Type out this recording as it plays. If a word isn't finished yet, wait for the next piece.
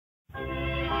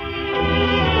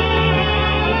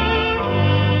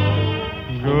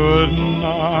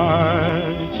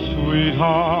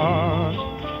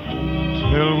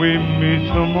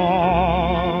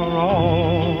tomorrow.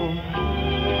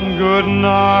 Good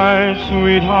night,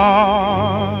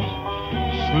 sweetheart.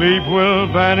 Sleep will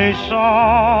banish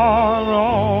sorrow.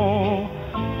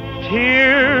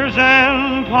 Tears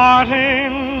and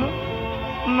parting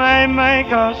may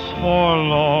make us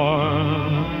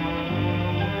forlorn,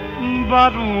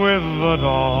 but with the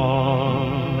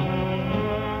dawn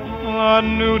a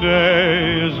new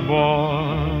day is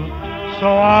born. So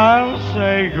I'll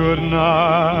say good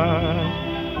night,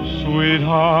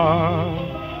 sweetheart,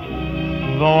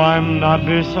 though I'm not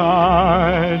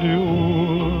beside you.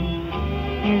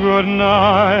 Good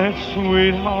night,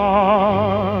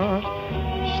 sweetheart,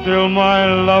 still my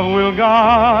love will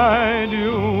guide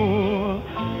you.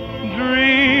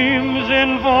 Dreams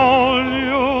enfold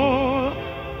you,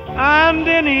 and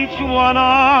in each one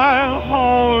I'll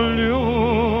hold you.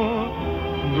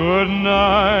 Good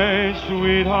night,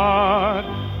 sweetheart,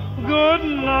 good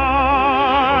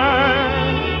night.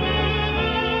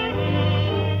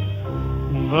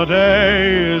 The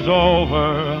day is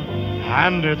over,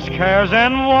 and its cares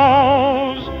and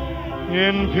woes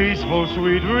in peaceful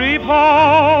sweet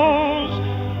repose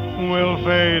will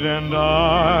fade and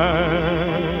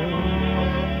die.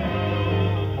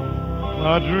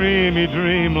 A dreamy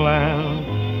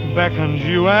dreamland beckons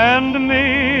you and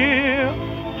me.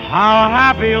 How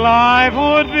happy life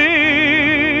would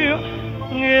be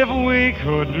if we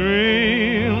could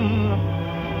dream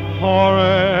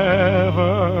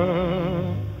forever.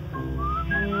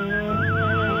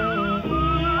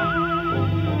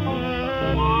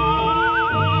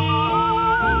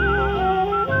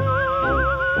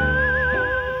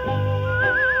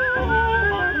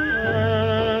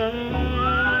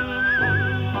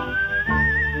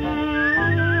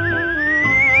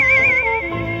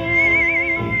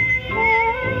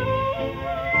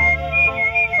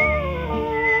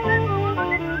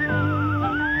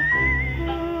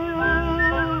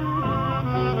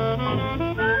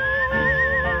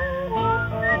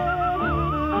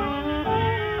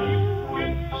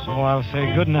 I'll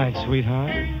say good night,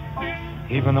 sweetheart.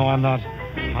 Even though I'm not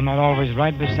always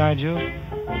right beside you,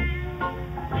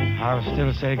 I'll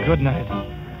still say good night.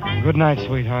 Good night,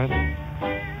 sweetheart.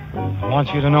 I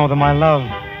want you to know that my love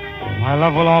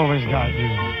will always guide you.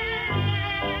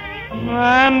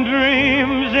 And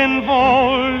dreams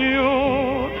enfold you,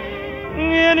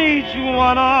 in each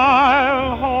one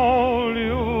I'll hold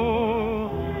you.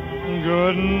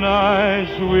 Good night,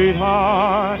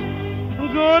 sweetheart.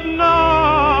 Good night.